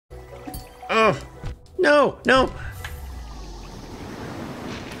Oh, no, no.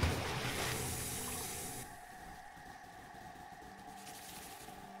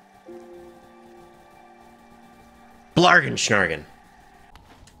 Blargen Schnargen.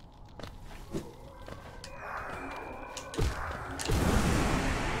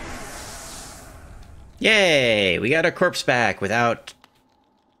 Yay! We got our corpse back without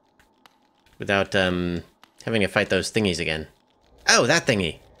having to fight those thingies again. Oh, that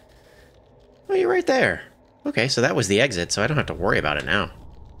thingy. Oh, you're right there. Okay, so that was the exit, so I don't have to worry about it now.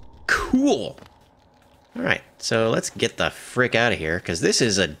 Cool! Alright, so let's get the frick out of here, because this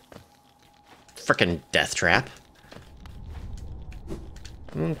is a frickin' death trap.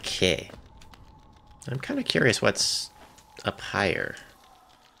 Okay. I'm kind of curious what's up higher.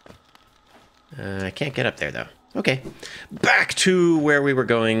 I can't get up there, though. Okay. Back to where we were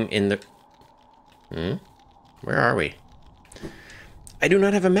going in the... Where are we? I do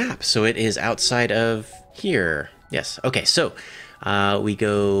not have a map, so it is outside of here. Yes. Okay, so we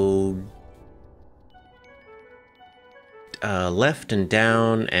go left and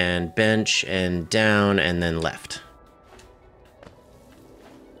down and bench and down and then left.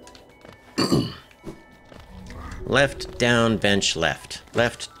 Left, down, bench, left.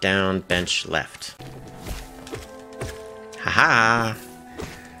 Left, down, bench, left. Haha!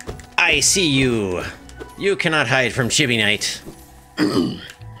 I see you! You cannot hide from Chibi Knight.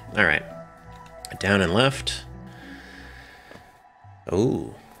 Alright. Down and left.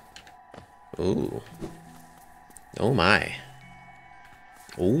 Ooh. Ooh. Oh my.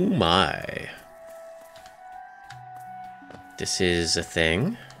 Oh my. This is a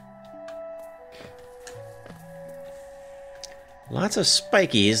thing. Lots of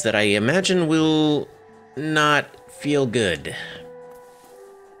spikies that I imagine will not feel good.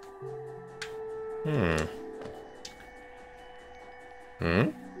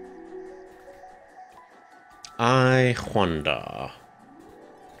 I wonder.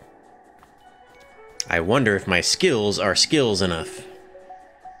 I wonder if my skills are skills enough.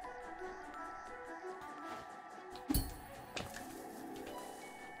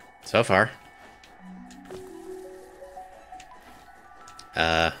 So far.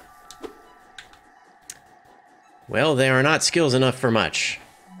 Well, they are not skills enough for much.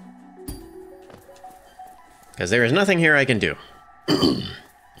 Because there is nothing here I can do.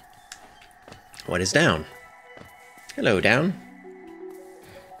 What is down? Hello, down.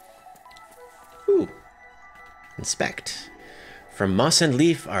 Ooh. Inspect. From moss and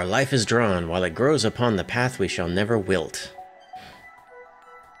leaf our life is drawn. While it grows upon the path we shall never wilt.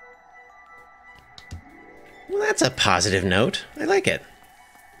 Well, that's a positive note. I like it.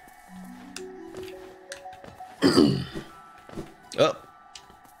 Oh.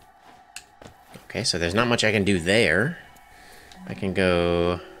 Okay, so there's not much I can do there. I can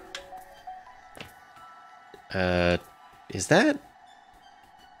go... is that...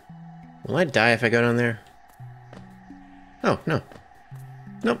 Will I die if I go down there? Oh, no.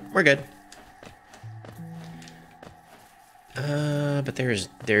 Nope, we're good. But there's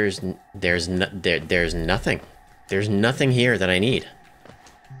nothing. There's nothing here that I need.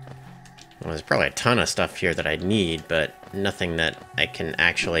 Well, there's probably a ton of stuff here that I need, but nothing that I can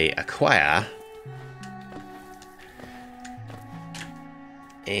actually acquire.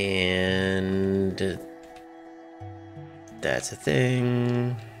 And... that's a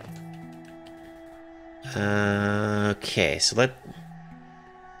thing. Okay, so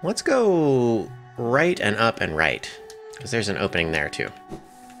let's go right and up and right, because there's an opening there too.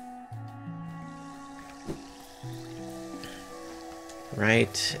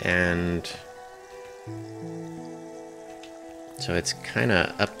 Right, and so it's kind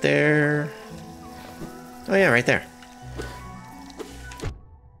of up there. Oh yeah, right there.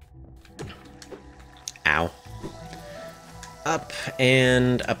 Ow. Up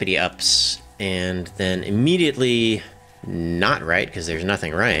and uppity ups, and then immediately not right, because there's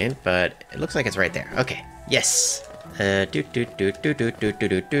nothing right, but it looks like it's right there. Okay, yes. So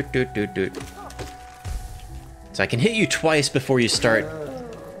I can hit you twice before you start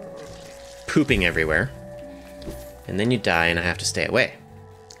pooping everywhere. And then you die and I have to stay away.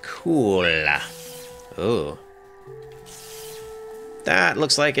 Cool. Oh. That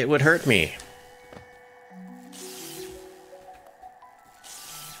looks like it would hurt me.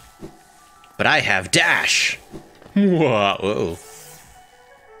 But I have dash! Whoa.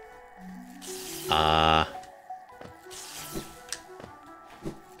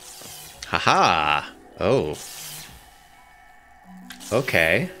 Haha. Oh.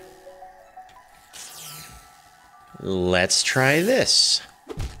 Okay. Let's try this.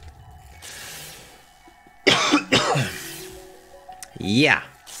 Yeah.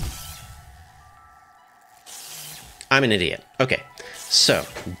 I'm an idiot. Okay, so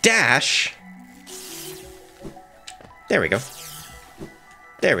dash. There we go.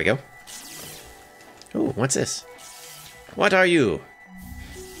 There we go. Ooh, what's this? What are you?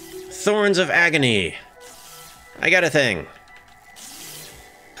 Thorns of Agony. I got a thing.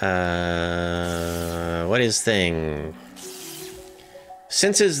 What is thing?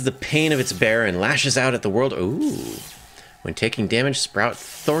 Senses the pain of its bearer and lashes out at the world. Ooh. When taking damage, sprout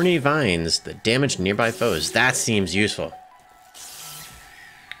thorny vines that damage nearby foes. That seems useful.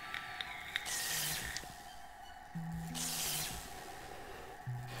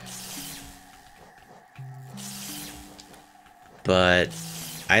 But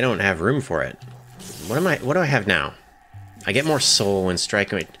I don't have room for it. What do I have now? I get more soul when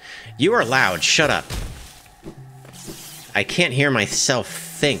striking. You are loud. Shut up. I can't hear myself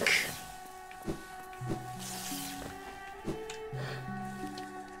think.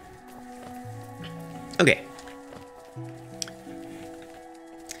 Okay.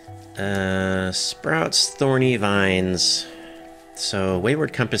 Sprouts, thorny vines. So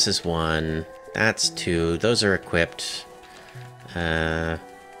Wayward Compass is 1. That's 2. Those are equipped.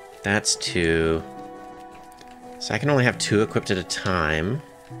 That's 2. So I can only have 2 equipped at a time.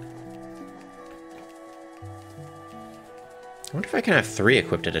 I wonder if I can have 3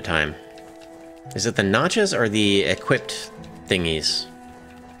 equipped at a time. Is it the notches or the equipped thingies?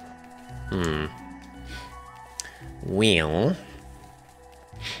 Well.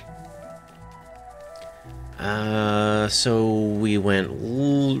 So we went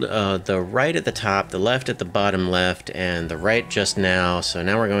the right at the top, the left at the bottom left, and the right just now. So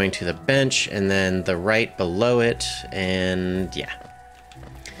now we're going to the bench, and then the right below it, and yeah.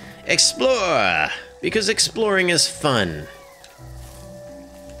 Explore! Because exploring is fun.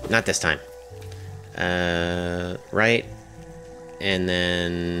 Not this time. Right, and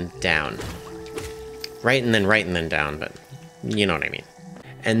then down. Right and then down, but you know what I mean.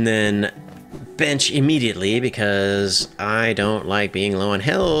 And then bench immediately because I don't like being low on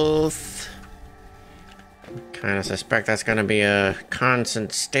health. Kind of suspect that's going to be a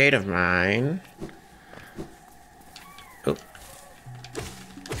constant state of mine. Oh.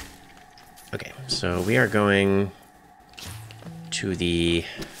 Okay, so we are going to the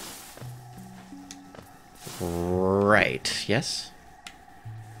right. Yes?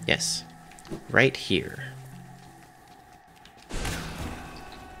 Yes. Right here.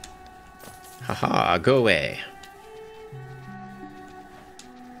 Haha, go away.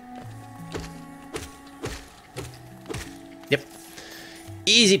 Yep.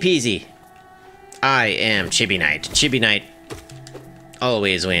 Easy peasy. I am Chibi Knight. Chibi Knight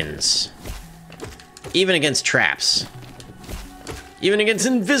always wins. Even against traps. Even against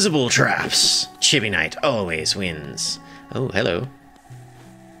invisible traps. Chibi Knight always wins. Oh, hello.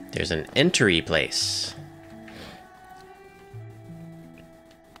 There's an entry place.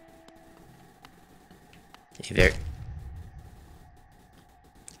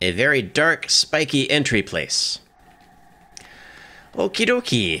 A very dark, spiky entry place. Okie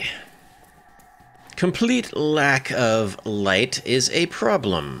dokie. Complete lack of light is a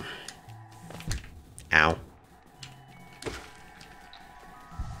problem. Ow.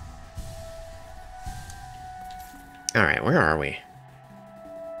 Alright, where are we?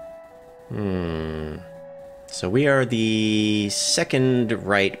 So we are the second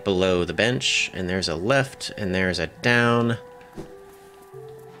right below the bench, and there's a left, and there's a down.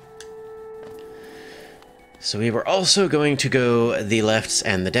 So we were also going to go the lefts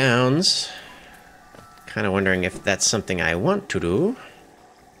and the downs. Kind of wondering if that's something I want to do.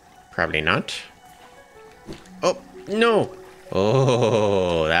 Probably not. Oh, no!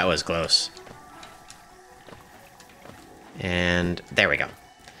 Oh, that was close. And there we go.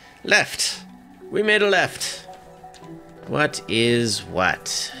 Left! We made a left. What is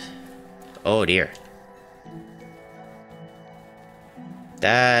what? Oh dear.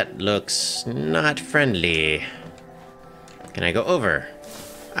 That looks not friendly. Can I go over?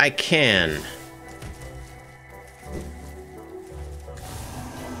 I can.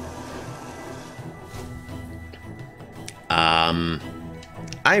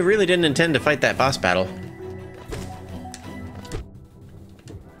 I really didn't intend to fight that boss battle.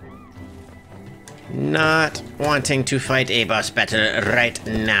 Not wanting to fight a boss battle right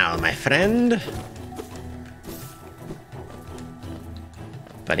now, my friend.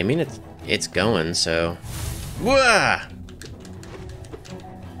 But I mean, it's going, so... Wah!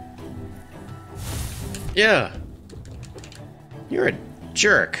 Yeah. You're a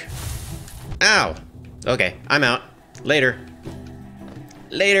jerk. Ow. Okay, I'm out. Later.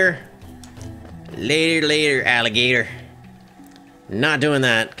 Later. Later, alligator. Not doing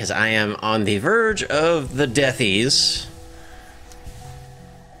that, because I am on the verge of the deathies.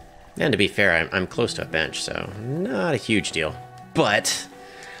 And to be fair, I'm close to a bench, so not a huge deal. But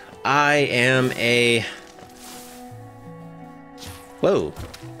I am a... Whoa.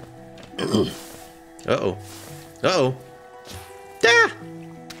 Uh-oh. Uh-oh. Ah!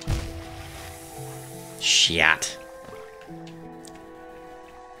 Shit.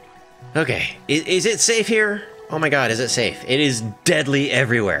 Okay, is it safe here? Oh my god, is it safe? It is deadly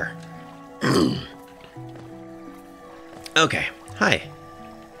everywhere. Okay, hi.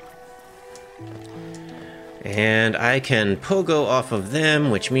 And I can pogo off of them,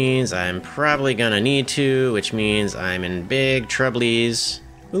 which means I'm probably gonna need to, which means I'm in big troublies.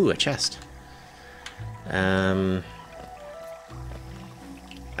 Ooh, a chest.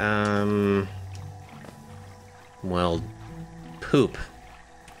 Well, poop.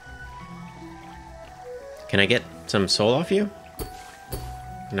 Can I get some soul off you?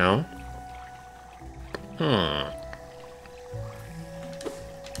 No?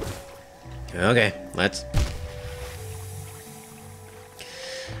 Okay, let's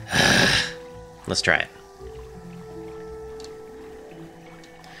try it.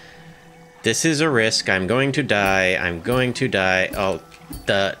 This is a risk. I'm going to die. I'm going to die. Oh,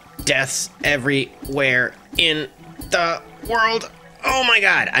 the deaths everywhere in the world. Oh my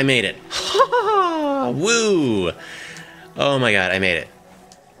god, I made it. Woo! Oh my god, I made it.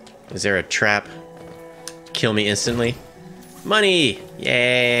 Is there a trap? Kill me instantly. Money!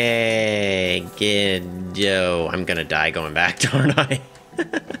 Yay! Good. Yo, I'm gonna die going back, aren't I?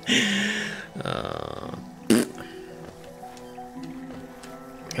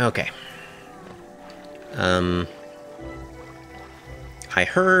 Okay. I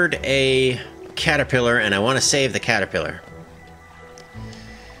heard a caterpillar, and I want to save the caterpillar.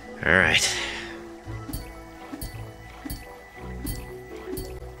 Alright.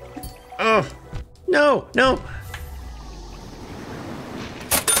 Oh! No! No!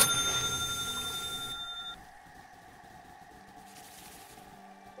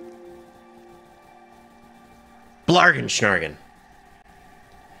 Blargen Schnargen.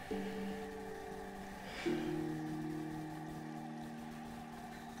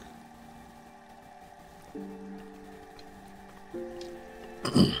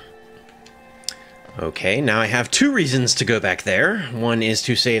 Okay, now I have two reasons to go back there. One is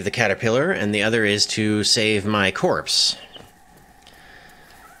to save the caterpillar, and the other is to save my corpse.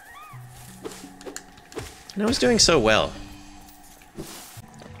 And I was doing so well.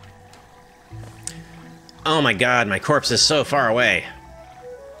 Oh my god, my corpse is so far away.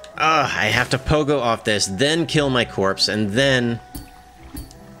 Ugh, I have to pogo off this, then kill my corpse, and then...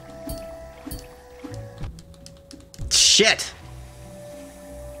 Shit!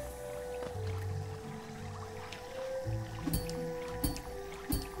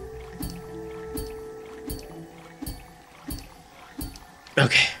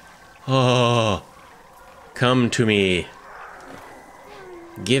 Okay. Oh, come to me.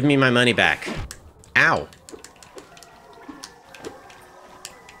 Give me my money back. Ow.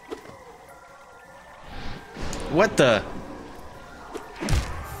 What the?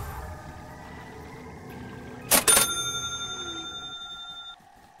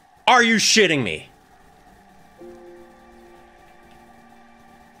 Are you shitting me?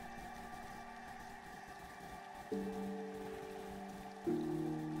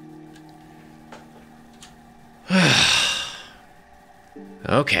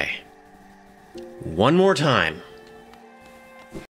 Okay. One more time.